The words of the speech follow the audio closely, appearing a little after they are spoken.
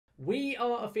We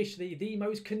are officially the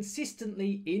most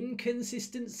consistently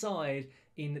inconsistent side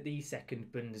in the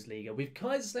second Bundesliga. With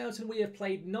Kaiserslautern, we have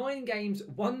played 9 games,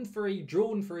 won 3,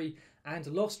 drawn 3, and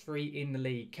lost 3 in the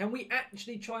league. Can we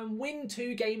actually try and win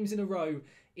 2 games in a row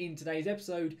in today's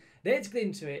episode? Let's get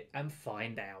into it and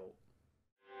find out.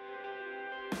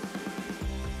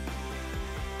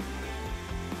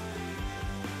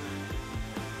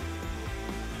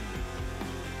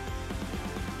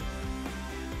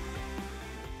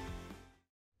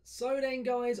 So then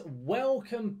guys,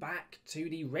 welcome back to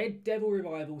the Red Devil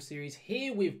Revival series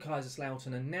here with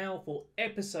Kaiserslautern, and now for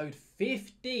episode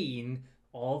 15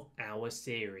 of our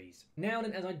series. Now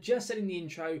then, as I just said in the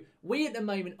intro, we at the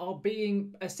moment are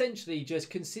being essentially just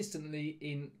consistently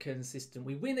inconsistent.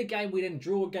 We win a game, we then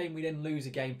draw a game, we then lose a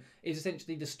game. Is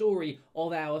essentially the story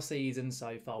of our season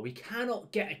so far. We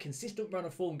cannot get a consistent run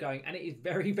of form going, and it is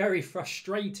very, very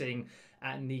frustrating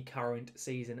at the current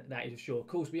season, that is for sure. Of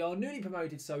course, we are newly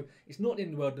promoted, so it's not in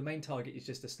the world. The main target is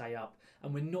just to stay up,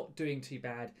 and we're not doing too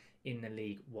bad in the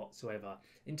league whatsoever.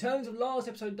 In terms of last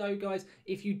episode though, guys,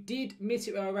 if you did miss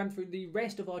it where I ran through the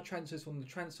rest of our transfers from the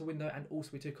transfer window, and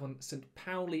also we took on St.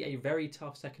 Pauli, a very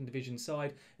tough second division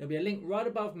side, there'll be a link right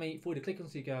above me for you to click on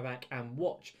so you go back and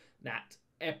watch that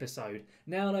episode.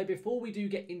 Now though, before we do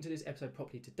get into this episode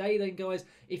properly today then guys,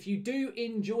 if you do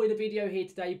enjoy the video here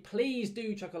today, please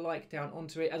do chuck a like down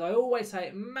onto it. As I always say,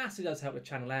 it massively does help the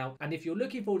channel out, and if you're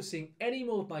looking forward to seeing any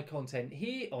more of my content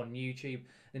here on YouTube,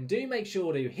 then do make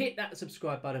sure to hit that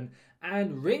subscribe button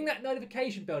and ring that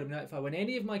notification bell to be notified when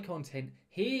any of my content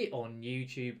here on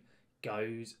YouTube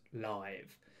goes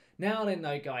live. Now then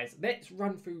though guys, let's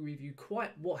run through review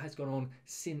quite what has gone on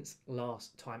since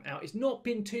last time out. It's not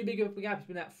been too big of a gap, it's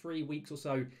been about 3 weeks or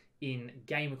so in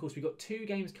game. Of course, we've got 2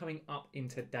 games coming up in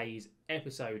today's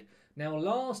episode. Now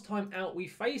last time out we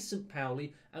faced St.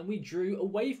 Pauli and we drew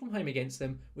away from home against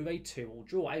them with a 2-2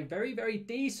 draw. A very, very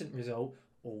decent result,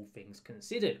 all things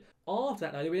considered. After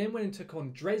that though, we then went and took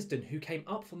on Dresden, who came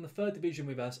up from the 3rd division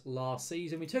with us last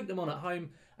season. We took them on at home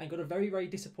and got a very, very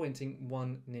disappointing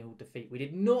 1-0 defeat. We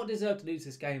did not deserve to lose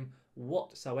this game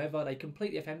whatsoever. They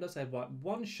completely offended us. They had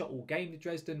one shot all game to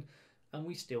Dresden, and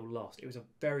we still lost. It was a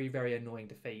very, very annoying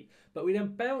defeat. But we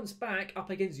then bounced back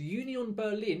up against Union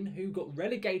Berlin, who got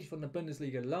relegated from the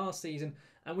Bundesliga last season,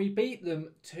 and we beat them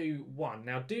 2-1.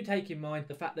 Now, do take in mind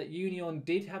the fact that Union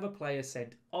did have a player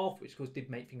sent off, which of course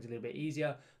did make things a little bit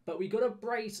easier. But we got a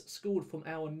brace scored from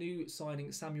our new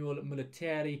signing, Samuel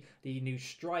Mulatieri, the new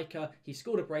striker. He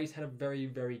scored a brace, had a very,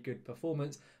 very good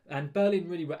performance. And Berlin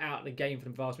really were out of the game for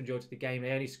the vast majority of the game.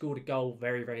 They only scored a goal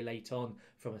very, very late on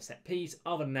from a set piece.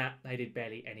 Other than that, they did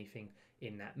barely anything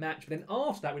in that match. But then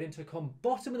after that, we then took on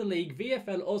bottom of the league,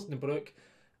 VfL Osnabrück.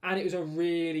 And it was a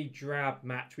really drab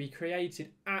match. We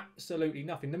created absolutely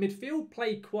nothing. The midfield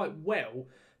played quite well,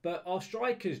 but our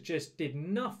strikers just did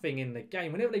nothing in the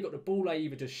game. Whenever they got the ball, they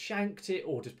either just shanked it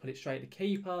or just put it straight at the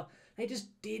keeper. They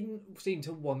just didn't seem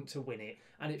to want to win it.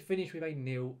 And it finished with a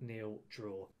 0-0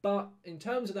 draw. But in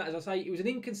terms of that, as I say, it was an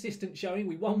inconsistent showing.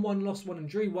 We won 1, lost 1 and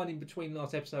drew 1 in between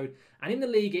last episode. And in the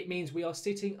league, it means we are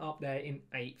sitting up there in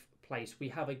 8th place. We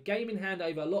have a game in hand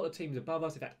over a lot of teams above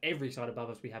us. In fact, every side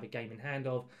above us we have a game in hand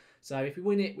of. So if we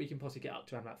win it, we can possibly get up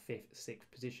to about 5th,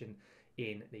 6th position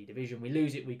in the division. We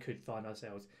lose it, we could find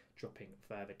ourselves dropping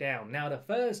further down. Now, the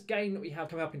first game that we have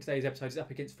coming up in today's episode is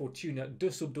up against Fortuna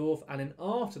Dusseldorf, and then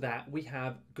after that we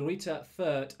have Greuther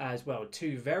Furth as well.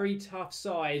 2 very tough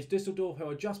sides. Dusseldorf, who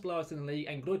are just below us in the league,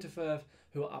 and Greuther Furth,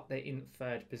 who are up there in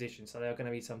 3rd position. So there are going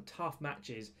to be some tough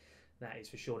matches, that is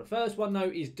for sure. The first one though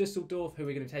is Dusseldorf, who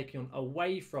we're going to take on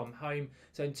away from home.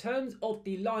 So in terms of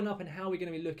the lineup and how we're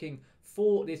going to be looking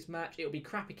for this match, it'll be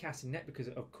Krapikas in net, because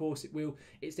of course it will.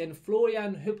 It's then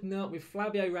Florian Hübner with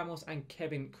Flavio Ramos and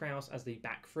Kevin Kraus as the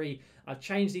back 3. I've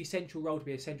changed the central role to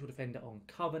be a central defender on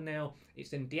cover now. It's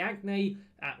then Diagne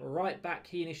at right back.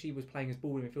 He initially was playing as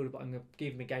ball midfielder, but I'm going to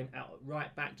give him a game out at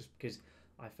right back just because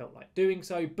I felt like doing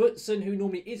so. Butson, who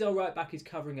normally is our right back, is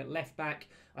covering at left back.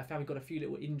 I found we've got a few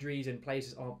little injuries and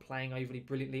players aren't playing overly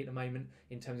brilliantly at the moment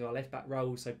in terms of our left back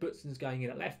roles. So Butson's going in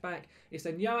at left back. It's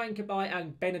then Johan Kabay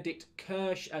and Benedikt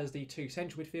Kirsch as the 2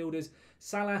 central midfielders.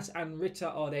 Salas and Ritter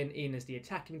are then in as the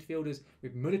attacking midfielders,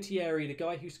 with Mulatieri, the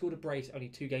guy who scored a brace only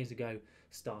 2 games ago,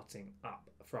 starting up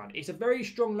front. It's a very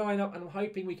strong lineup, and I'm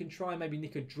hoping we can try and maybe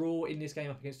nick a draw in this game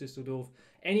up against Dusseldorf.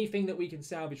 Anything that we can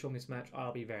salvage from this match,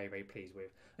 I'll be very, very pleased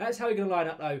with. That's how we're going to line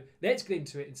up though. Let's get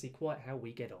into it and see quite how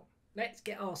we get on. Let's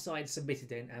get our side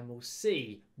submitted in and we'll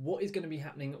see what is going to be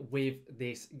happening with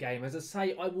this game. As I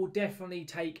say, I will definitely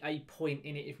take a point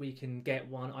in it if we can get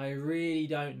one. I really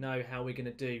don't know how we're going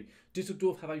to do.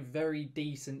 Dusseldorf have a very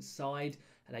decent side.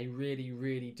 and they really,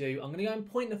 really do. I'm going to go and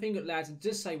point the finger at lads and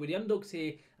just say we're the underdogs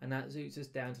here, and that zoots us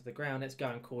down to the ground. Let's go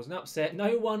and cause an upset.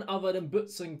 No one other than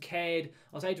Butson cared.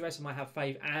 I'll say the rest of them I have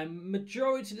faith, and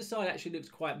majority of the side actually looks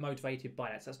quite motivated by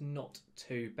that, so that's not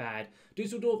too bad.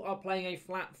 Dusseldorf are playing a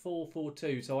flat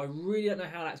 4-4-2, so I really don't know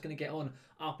how that's going to get on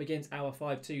up against our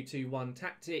 5-2-2-1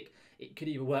 tactic. It could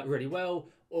either work really well,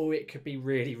 or it could be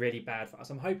really, really bad for us.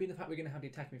 I'm hoping the fact we're going to have the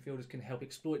attacking midfielders can help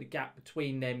exploit the gap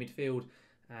between their midfield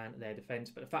and their defence.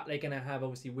 But the fact they're going to have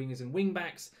obviously wingers and wing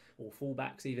backs, or full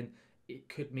backs even, it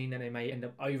could mean that they may end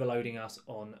up overloading us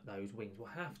on those wings. We'll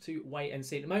have to wait and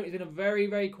see. At the moment, it's been a very,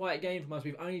 very quiet game from us.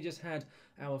 We've only just had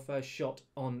our first shot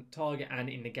on target and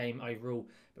in the game overall,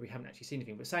 but we haven't actually seen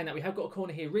anything. But saying that, we have got a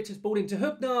corner here. Ritter's ball into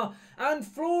Hübner, and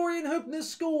Florian Hübner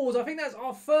scores. I think that's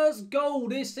our first goal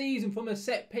this season from a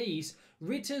set piece.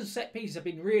 Ritter's set pieces have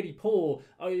been really poor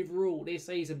overall this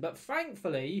season, but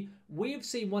thankfully, we've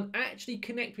seen one actually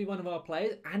connect with one of our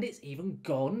players, and it's even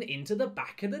gone into the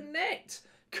back of the net.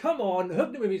 Come on,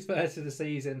 Hübner with his first of the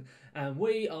season, and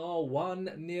we are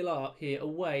 1-0 up here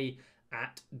away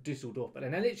at Dusseldorf. But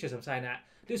then literally, as I'm saying that,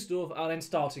 Dusseldorf are then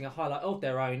starting a highlight of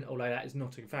their own, although that is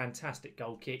not a fantastic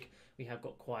goal kick. We have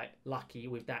got quite lucky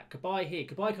with that. Cabaye here.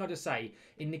 Cabaye, can I just say,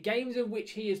 in the games of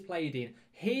which he has played in,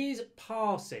 his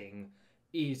passing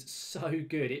is so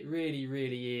good. It really,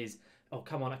 really is. Oh,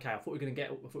 come on. Okay, I thought we were going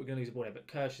to lose the ball there, but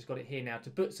Kirsch has got it here now to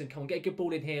Butson. Come on, get a good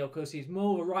ball in here. Of course, he's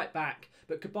more of a right back.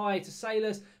 But Cabaye to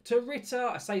Salas, to Ritter.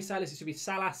 I say Salas, it should be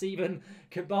Salas even.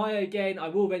 Cabaye again. I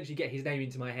will eventually get his name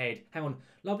into my head. Hang on.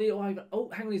 Lovely. Oh,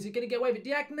 hang on. Is it going to get away with it?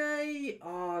 Diagne.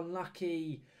 Oh,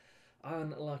 unlucky.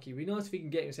 Unlucky. It'd be nice if he can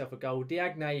get himself a goal.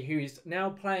 Diagne, who is now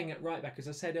playing at right back, as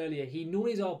I said earlier, he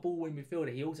normally is our ball-win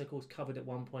midfielder. He also, of course, covered at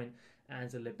one point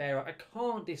as a libero. I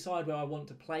can't decide where I want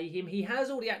to play him. He has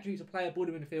all the attributes of play a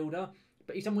ball-win midfielder,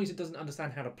 but he for some reason doesn't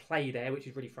understand how to play there, which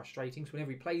is really frustrating. So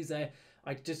whenever he plays there,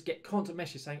 I just get constant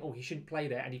messages saying, oh, he shouldn't play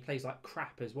there, and he plays like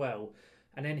crap as well.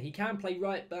 And then he can play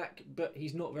right back, but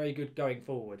he's not very good going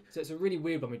forward. So it's a really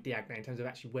weird one with Diagne in terms of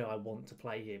actually where I want to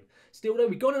play him. Still though,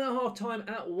 we've gone in at half time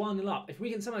at 1-0 up. If we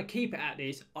can somehow keep it at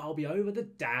this, I'll be over the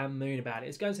damn moon about it.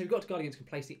 It's going to say we've got to guard against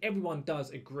complacency. Everyone does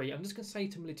agree. I'm just going to say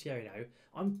to Militieri though,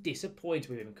 I'm disappointed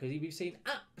with him because we've seen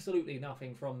absolutely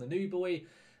nothing from the new boy,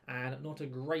 and not a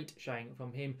great showing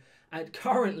from him. And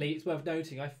currently, it's worth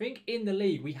noting, I think in the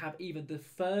league we have either the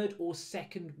third or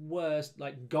second worst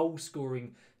goal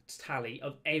scoring tally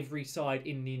of every side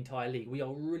in the entire league. We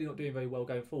are really not doing very well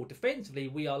going forward. Defensively,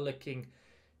 we are looking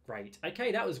great.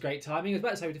 Okay, that was great timing. I was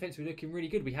about to say defensively we're looking really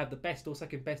good. We have the best or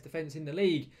second best defence in the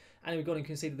league, and we've gone and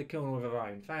conceded the corner of our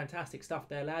own. Fantastic stuff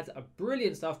there, lads.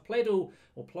 Brilliant stuff. Pleidel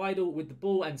with the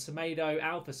ball, and Semedo,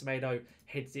 Alpha Semedo,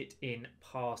 heads it in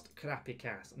past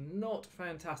Krapikas. Not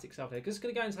fantastic stuff there. Just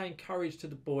going to go and say encourage to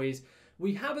the boys.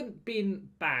 We haven't been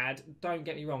bad, don't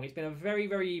get me wrong. It's been a very,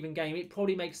 very even game. It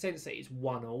probably makes sense that it's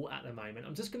 1-1 at the moment.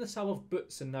 I'm just going to sub off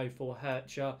Butson, though, for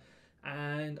Hercher.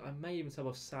 And I may even sub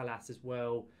off Salas as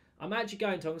well. I'm actually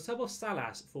going to sub off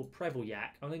Salas for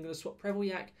Prevelyak. I'm then going to swap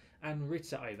Prevelyak and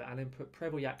Ritter over, and then put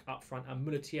Prevelyak up front and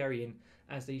Militieri in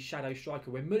as the shadow striker.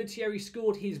 When Militieri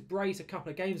scored his brace a couple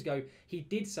of games ago, he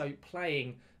did so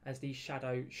playing as the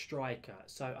shadow striker.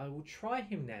 So I will try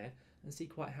him there and see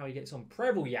quite how he gets on.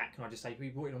 Prevelyak, can I just say, who we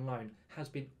brought in on loan, has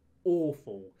been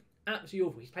awful. Absolutely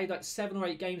awful. He's played like 7 or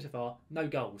 8 games so far. No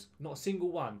goals. Not a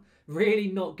single one. Really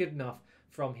not good enough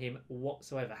from him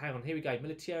whatsoever. Hang on, here we go.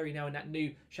 Militieri now in that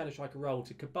new shadow striker role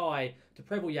to Cabaye, to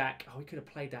Prevelyak. Oh, he could have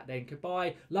played that then.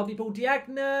 Cabaye, lovely ball.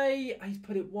 Diagne, he's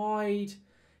put it wide.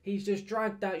 He's just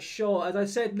dragged that shot. As I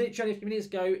said literally a few minutes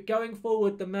ago, going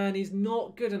forward, the man is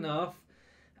not good enough.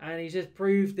 And he's just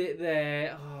proved it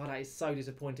there. Oh, that is so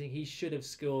disappointing. He should have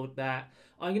scored that.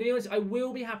 I'm going to be honest, I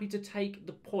will be happy to take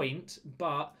the point,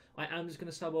 but I am just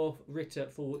going to sub off Ritter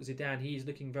for Zidane. He's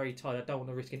looking very tired. I don't want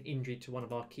to risk an injury to one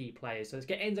of our key players. So let's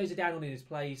get Enzo Zidane on in his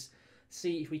place.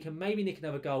 See if we can maybe nick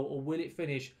another goal, or will it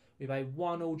finish with a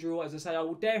 1-1 draw? As I say, I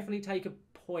will definitely take a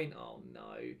point. Oh,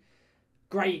 no.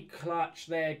 Great clutch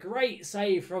there. Great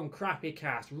save from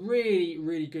Krapikas. Really,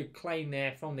 really good claim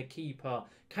there from the keeper.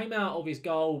 Came out of his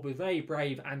goal, was very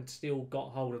brave, and still got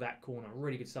hold of that corner.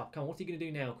 Really good stuff. Come on, what's he going to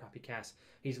do now, Krapikas?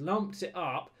 He's lumped it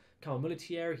up. Come on,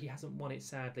 Militieri, he hasn't won it,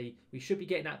 sadly. We should be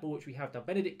getting that ball, which we have done.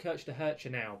 Benedict Kirsch to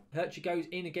Hercher now. Hercher goes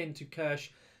in again to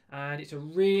Kirsch, and it's a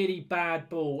really bad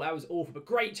ball. That was awful, but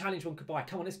great challenge from Cabaye.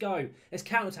 Come on, let's go. Let's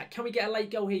counter-attack. Can we get a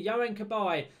late goal here? Johan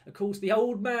Cabaye, of course, the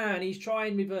old man. He's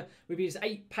trying with his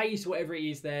 8 pace, whatever it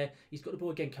is there. He's got the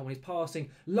ball again. Come on, he's passing.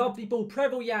 Lovely ball.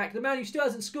 Prevelyak, the man who still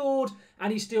hasn't scored,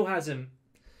 and he still hasn't.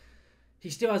 He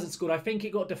still hasn't scored. I think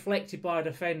it got deflected by a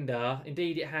defender.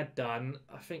 Indeed, it had done.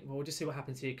 I think we'll just see what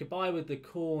happens here. Goodbye with the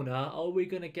corner. Are we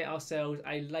going to get ourselves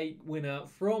a late winner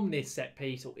from this set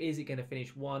piece, or is it going to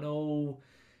finish 1-1?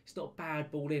 It's not a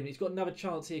bad ball in. He's got another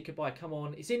chance here. Goodbye. Come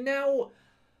on. It's in now.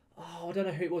 Oh, I don't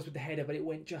know who it was with the header, but it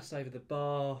went just over the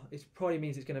bar. It probably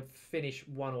means it's going to finish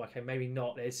 1-1. Okay, maybe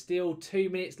not. There's still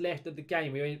 2 minutes left of the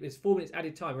game. There's 4 minutes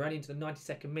added time. We're only into the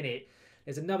 92nd minute.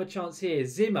 There's another chance here.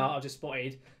 Zimmer, I've just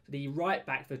spotted, the right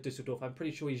back for Dusseldorf. I'm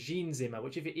pretty sure he's Jean Zimmer,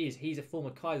 which if it is, he's a former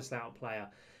Kaiserslautern player.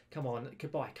 Come on,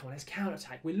 goodbye. Come on, let's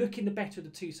counter-attack. We're looking the better of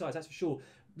the two sides, that's for sure.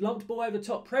 Lumped ball over the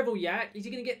top. Prevoljak, is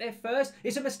he going to get there first?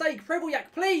 It's a mistake.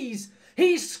 Prevoljak, please.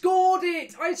 He scored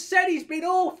it. I said he's been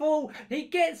awful. He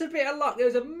gets a bit of luck. There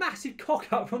was a massive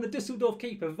cock-up from the Dusseldorf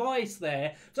keeper, Weiss,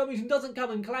 there. For some reason doesn't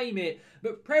come and claim it.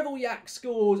 But Prevoljak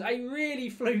scores a really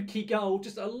fluky goal.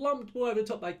 Just a lumped ball over the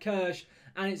top by Kirsch.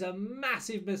 And it's a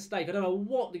massive mistake. I don't know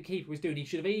what the keeper was doing. He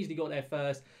should have easily got there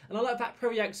first. And I like that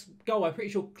Prevojac's goal, I'm pretty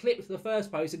sure, clipped the first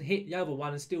post and hit the other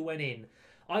one and still went in.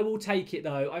 I will take it,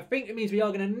 though. I think it means we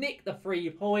are going to nick the 3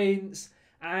 points.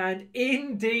 And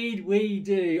indeed we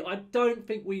do. I don't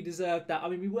think we deserved that. I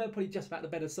mean, we were probably just about the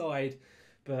better side.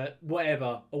 But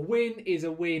whatever. A win is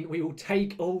a win. We will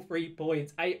take all 3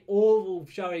 points. A awful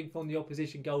showing from the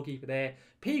opposition goalkeeper there.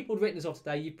 People had written us off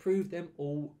today. You proved them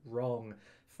all wrong.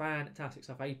 Fantastic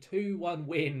stuff. A 2-1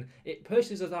 win. It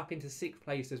pushes us up into 6th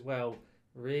place as well.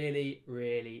 Really,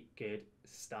 really good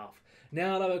stuff.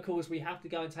 Now, though, of course, we have to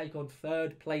go and take on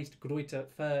 3rd placed Greuther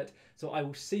Furth. So I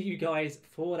will see you guys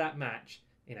for that match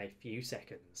in a few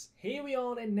seconds. Here we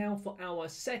are then now for our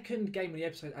 2nd game of the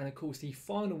episode, and of course the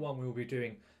final one we will be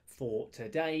doing for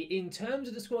today. In terms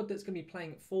of the squad that's going to be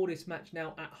playing for this match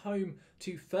now at home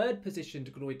to 3rd position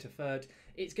to Greuther Furth,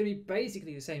 it's going to be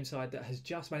basically the same side that has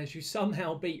just managed to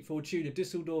somehow beat Fortuna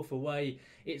Dusseldorf away.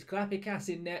 It's Klapikas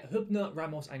in net, Hübner,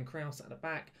 Ramos and Kraus at the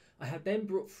back. I have then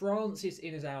brought Francis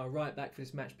in as our right back for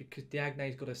this match because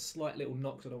Diagne's got a slight little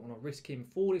knock, so I don't want to risk him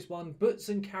for this one.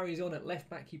 Butson carries on at left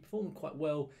back. He performed quite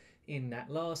well in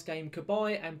that last game.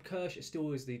 Kabay and Kirsch are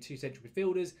still as the 2 central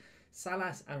midfielders.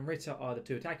 Salas and Ritter are the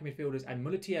 2 attacking midfielders, and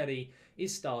Mulatieri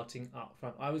is starting up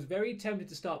front. I was very tempted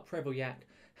to start Prevoljak,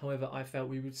 however I felt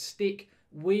we would stick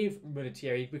with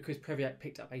Mulatieri because Prevoljak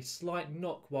picked up a slight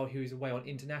knock while he was away on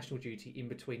international duty in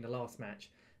between the last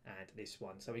match and this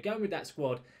one. So we're going with that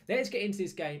squad. Let's get into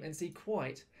this game and see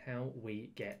quite how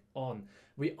we get on.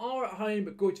 We are at home,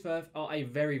 but Greuther Furth are a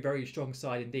very, very strong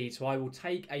side indeed, so I will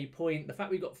take a point. The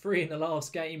fact we got 3 in the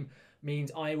last game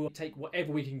means I will take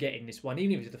whatever we can get in this one.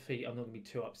 Even if it's a defeat, I'm not going to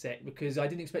be too upset because I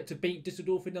didn't expect to beat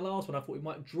Dusseldorf in the last one. I thought we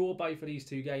might draw both of these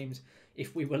 2 games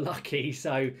if we were lucky.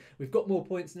 So we've got more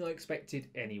points than I expected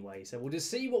anyway. So we'll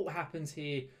just see what happens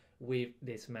here with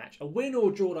this match. A win or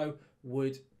a draw, though,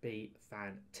 would be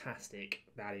fantastic.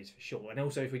 That is for sure. And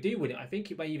also, if we do win it, I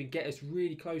think it may even get us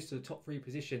really close to the top 3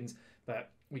 positions.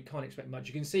 But we can't expect much.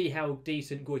 You can see how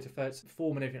decent Greuther Furth's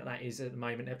form and everything like that is at the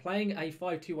moment. They're playing a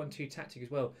 5-2-1-2 tactic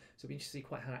as well. So it'll be interesting to see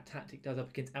quite how that tactic does up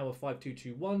against our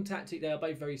 5-2-2-1 tactic. They are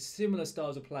both very similar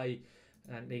styles of play,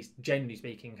 at least generally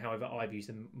speaking. However, I've used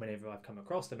them whenever I've come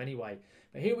across them anyway.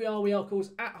 But here we are, of course,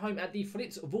 at home at the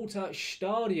Fritz Walter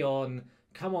Stadion.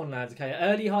 Come on, lads. Okay,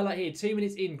 early highlight here. 2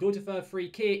 minutes in, Greuther Furth free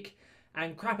kick.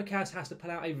 And Krapikas has to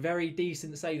pull out a very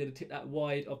decent save to tip that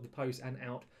wide of the post and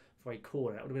out for a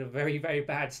corner. That would have been a very, very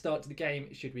bad start to the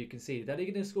game should we have conceded. Are they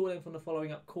going to score then from the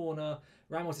following up corner?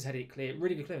 Ramos has had it clear.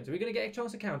 Really good clearance. Are we going to get a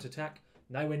chance to counter-attack?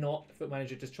 No, we're not. The foot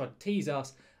manager just tried to tease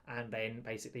us and then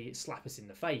basically slap us in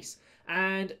the face.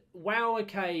 And, wow,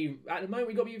 okay, at the moment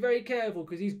we've got to be very careful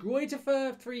because these Greuther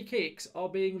Furth free kicks are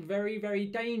being very, very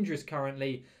dangerous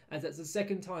currently, as that's the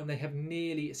 2nd time they have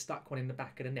nearly stuck one in the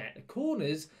back of the net. The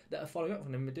corners that are following up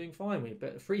from them are doing fine with,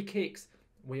 but the free kicks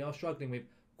we are struggling with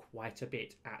quite a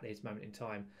bit at this moment in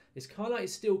time. This highlight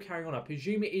is still carrying on. I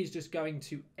presume it is just going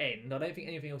to end. I don't think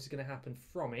anything else is going to happen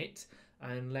from it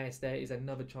unless there is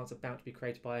another chance about to be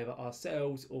created by either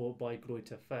ourselves or by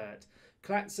Greuther Furth.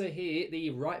 Klatzer here, the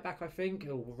right back, I think,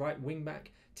 or right wing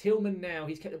back. Tillman now,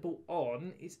 he's kept the ball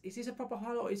on. Is this a proper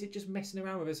highlight or is it just messing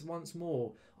around with us once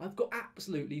more? I've got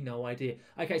absolutely no idea.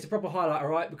 Okay, it's a proper highlight, all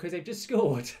right, because they've just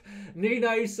scored.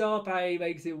 Nuno Sarpe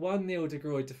makes it 1-0 to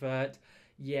Greuther Furth.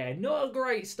 Yeah, not a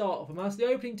great start from us. The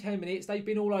opening 10 minutes, they've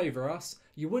been all over us.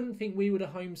 You wouldn't think we were the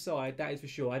home side, that is for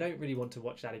sure. I don't really want to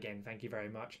watch that again, thank you very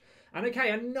much. And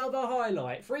okay, another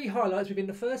highlight. 3 highlights within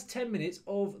the first 10 minutes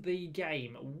of the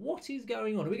game. What is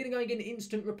going on? Are we going to go and get an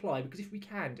instant reply? Because if we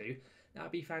can do, that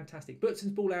would be fantastic.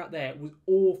 Butson's ball out there was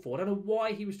awful. I don't know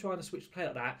why he was trying to switch play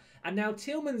like that. And now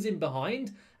Tillman's in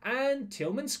behind, and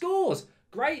Tillman scores.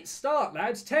 Great start,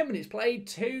 lads. 10 minutes played,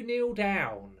 2-0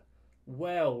 down.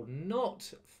 well,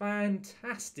 not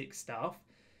fantastic stuff,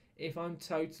 if I'm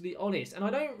totally honest. And I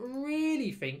don't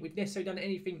really think we've necessarily done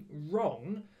anything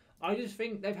wrong. I just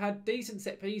think they've had decent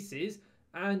set pieces,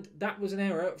 and that was an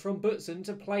error from Butson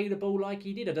to play the ball like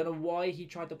he did. I don't know why he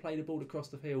tried to play the ball across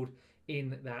the field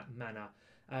in that manner.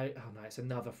 Oh no, it's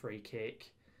another free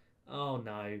kick. Oh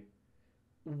no.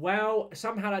 Well,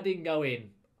 somehow that didn't go in.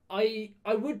 I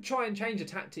would try and change the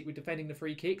tactic with defending the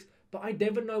free kicks, but I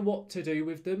never know what to do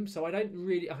with them, so I don't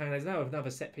really... Okay, there's now another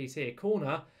set piece here.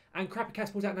 Corner, and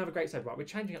Krapikas pulls out another great save. Right, we're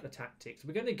changing up the tactics.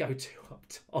 We're going to go two up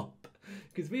top,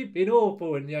 because we've been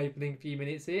awful in the opening few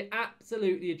minutes here.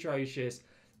 Absolutely atrocious.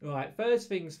 Right, first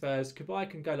things first, Kabay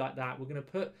can go like that. We're going to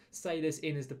put Salas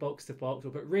in as the box-to-box.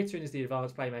 We'll put Ritter in as the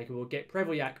advanced playmaker. We'll get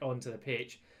Prevolyak onto the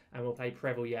pitch, and we'll play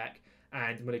Prevolyak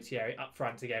and Mullitieri up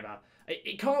front together.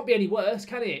 It can't be any worse,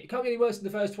 can it? It can't be any worse than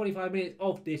the first 25 minutes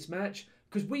of this match,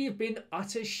 because we have been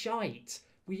utter shite.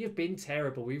 We have been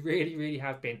terrible. We really, really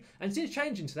have been. And since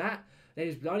changing to that,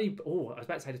 there's only... Oh, I was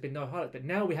about to say there's been no highlight, but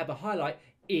now we have a highlight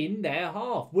in their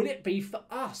half. Will it be for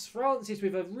us? Francis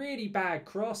with a really bad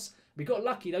cross. We got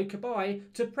lucky though, Kabay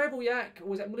to Prevolyak, or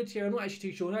was that Mullitieri? I'm not actually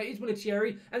too sure. No, it is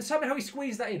Mullitieri, and somehow he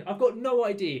squeezed that in. I've got no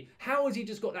idea. How has he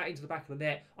just got that into the back of the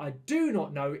net? I do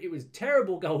not know. It was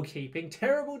terrible goalkeeping,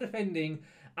 terrible defending,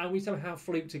 and we somehow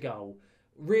fluked a goal.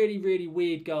 Really, really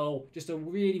weird goal. Just a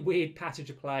really weird passage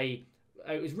of play.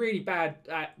 It was really bad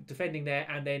at defending there,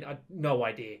 and then no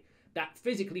idea. That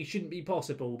physically shouldn't be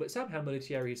possible, but somehow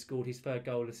Mullitieri has scored his third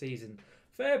goal of the season.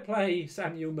 Fair play,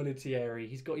 Samuel Mullitieri.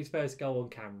 He's got his first goal on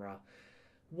camera.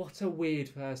 What a weird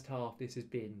first half this has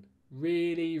been.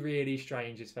 Really, really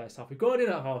strange this first half. We've gone in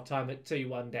at half-time at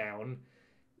 2-1 down.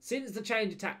 Since the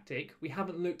change of tactic, we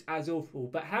haven't looked as awful.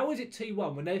 But how is it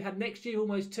 2-1 when they've had next year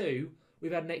almost 2?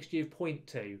 We've had next year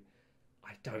 0.2.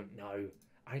 I don't know.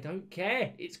 I don't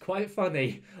care. It's quite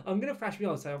funny. I'm going to flash me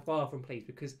on and say I'm far from pleased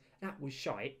because that was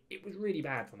shite. It was really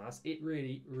bad from us. It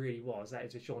really, really was. That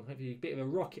is for sure. And hopefully a bit of a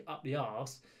rocket up the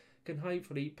arse can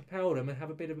hopefully propel them and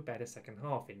have a bit of a better second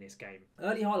half in this game.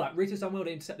 Early highlight. Ritter's done well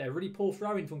to intercept there. Really poor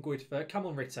throw-in from Greuther. Come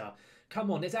on, Ritter.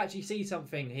 Come on. Let's actually see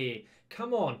something here.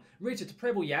 Come on. Ritter to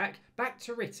Prevolyak. Back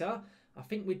to Ritter. I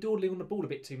think we're dawdling on the ball a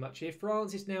bit too much here.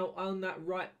 Francis now on that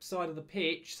right side of the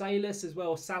pitch. Salas as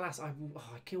well. Salas. I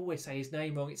can always say his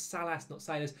name wrong. It's Salas, not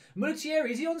Salas.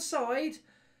 Mullitieri, is he onside?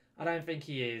 I don't think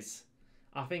he is.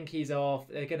 I think he's off.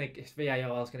 VAR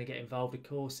is going to get involved. Of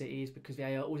course it is, because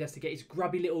VAR always has to get his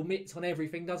grubby little mitts on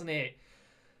everything, doesn't it?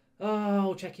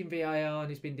 Oh, checking VAR, and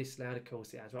he's been disallowed. Of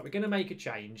course it has. Right, we're going to make a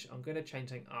change. I'm going to change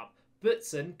something up.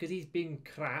 Butson, because he's been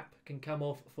crap, can come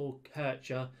off for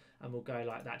Kircher. And we'll go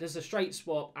like that. Just a straight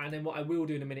swap. And then what I will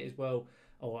do in a minute as well,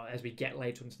 or as we get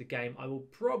later into the game, I will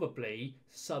probably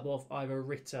sub off either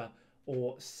Ritter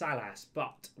or Salas.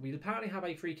 But we apparently have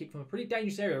a free kick from a pretty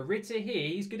dangerous area. Ritter here,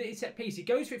 he's good at his set piece. He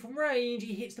goes for it from range.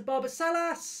 He hits the bar, but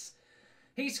Salas,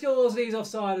 he scores and he's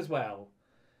offside as well.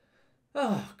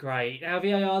 Oh, great. Now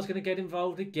VAR is going to get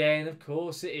involved again. Of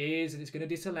course it is. And it's going to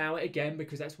disallow it again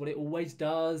because that's what it always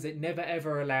does. It never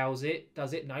ever allows it.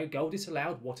 Does it? No. Goal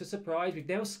disallowed. What a surprise. We've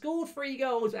now scored 3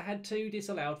 goals but had 2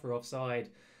 disallowed for offside.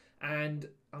 And,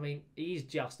 I mean, he's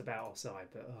just about offside.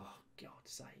 But, oh,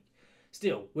 God's sake.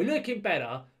 Still, we're looking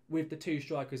better with the 2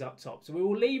 strikers up top. So we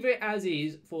will leave it as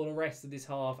is for the rest of this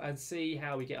half and see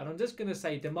how we get on. I'm just going to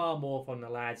say demand more from the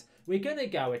lads. We're going to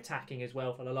go attacking as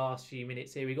well for the last few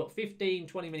minutes here. We've got 15,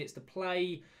 20 minutes to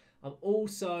play. I'm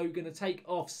also going to take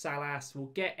off Salas. We'll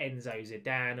get Enzo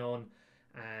Zidane on.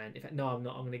 And in fact, no, I'm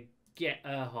not. I'm going to get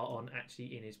Erhard on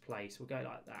actually in his place. We'll go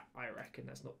like that. I reckon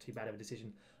that's not too bad of a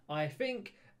decision, I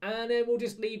think. And then we'll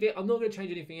just leave it. I'm not going to change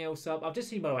anything else up. I've just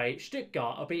seen, by the way,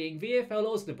 Stuttgart are beating VfL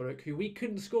Osnabrück, who we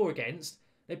couldn't score against.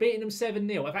 They're beating them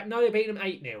 7-0. In fact, no, they're beating them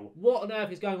 8-0. What on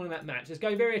earth is going on in that match? Let's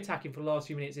go very attacking for the last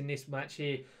few minutes in this match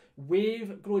here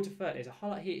with Greuther. There's a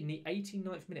highlight here in the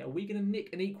 89th minute. Are we going to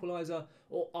nick an equaliser,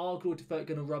 or are Greuther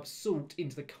going to rub salt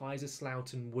into the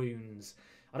Kaiserslautern wounds?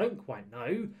 I don't quite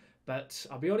know. But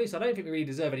I'll be honest, I don't think we really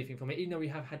deserve anything from it. Even though we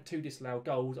have had 2 disallowed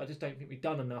goals, I just don't think we've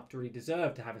done enough to really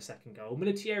deserve to have a second goal.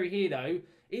 Mullitieri here, though,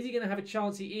 is he going to have a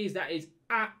chance? He is. That is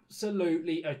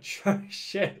absolutely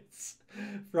atrocious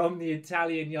from the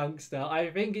Italian youngster. I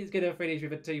think it's going to finish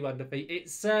with a 2-1 defeat. It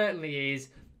certainly is.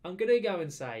 I'm going to go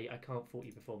and say I can't fault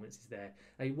your performances there.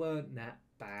 They weren't that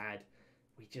bad.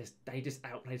 They just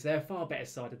outplayed us. They're a far better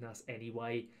side than us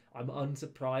anyway. I'm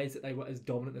unsurprised that they were as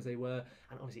dominant as they were.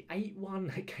 And honestly,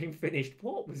 8-1 that game finished.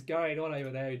 What was going on over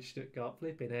there in Stuttgart?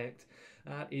 Flipping heck.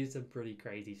 That is some pretty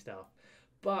crazy stuff.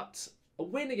 But a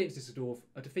win against Dusseldorf,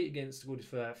 a defeat against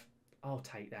Furth, I'll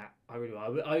take that. I really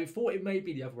will. I thought it may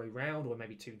be the other way round, or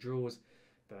maybe 2 draws.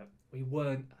 but we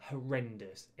weren't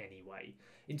horrendous anyway.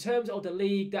 In terms of the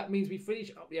league, that means we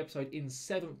finish up the episode in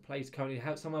 7th place currently.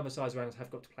 Some other sides around us have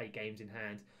got to play games in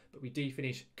hand, but we do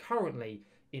finish currently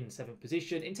in 7th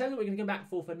position. In terms of what we're going to come back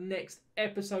for next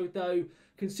episode though,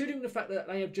 considering the fact that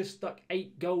they have just stuck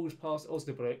 8 goals past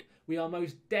Osnabrück, we are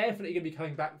most definitely going to be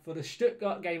coming back for the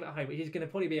Stuttgart game at home, which is going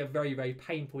to probably be a very, very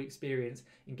painful experience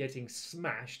in getting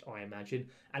smashed, I imagine.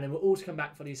 And then we'll also come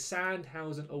back for the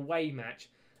Sandhausen away match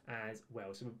as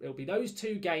well. So it'll be those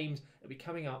 2 games that will be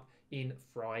coming up in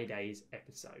Friday's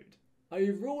episode.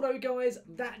 Overall though guys,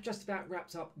 that just about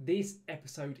wraps up this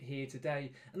episode here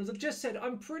today. And as I've just said,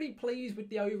 I'm pretty pleased with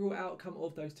the overall outcome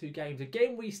of those 2 games.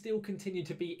 Again, we still continue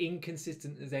to be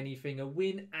inconsistent as anything, a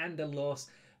win and a loss.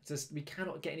 Just we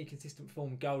cannot get any consistent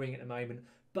form going at the moment.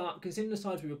 But considering the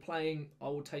sides we were playing, I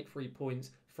will take 3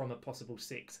 points from a possible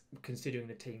 6, considering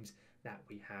the teams that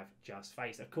we have just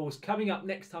faced. Of course, coming up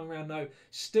next time around though,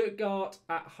 Stuttgart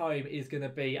at home is going to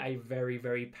be a very,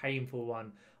 very painful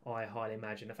one, I highly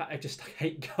imagine. The fact they've just stuck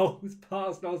 8 goals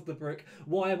past Osnabrück,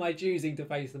 why am I choosing to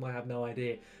face them? I have no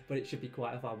idea, but it should be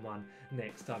quite a fun one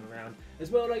next time around.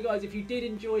 As well though guys, if you did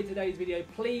enjoy today's video,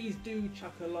 please do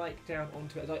chuck a like down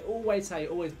onto it. As I always say, it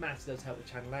always matters to help the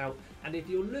channel out. And if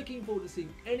you're looking forward to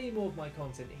seeing any more of my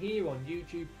content here on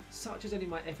YouTube, such as any of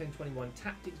my FM21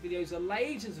 tactics videos, the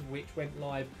latest of which went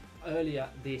live earlier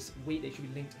this week, they should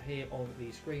be linked here on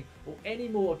the screen, or any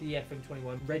more of the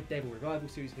FM21 Red Devil Revival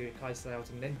series here at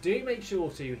Kaiserslautern, then do make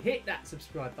sure to hit that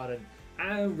subscribe button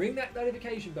and ring that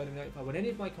notification bell to be notified when any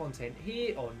of my content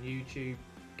here on YouTube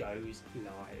goes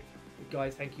live. But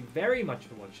guys, thank you very much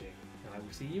for watching, and I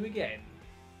will see you again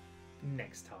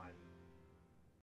next time.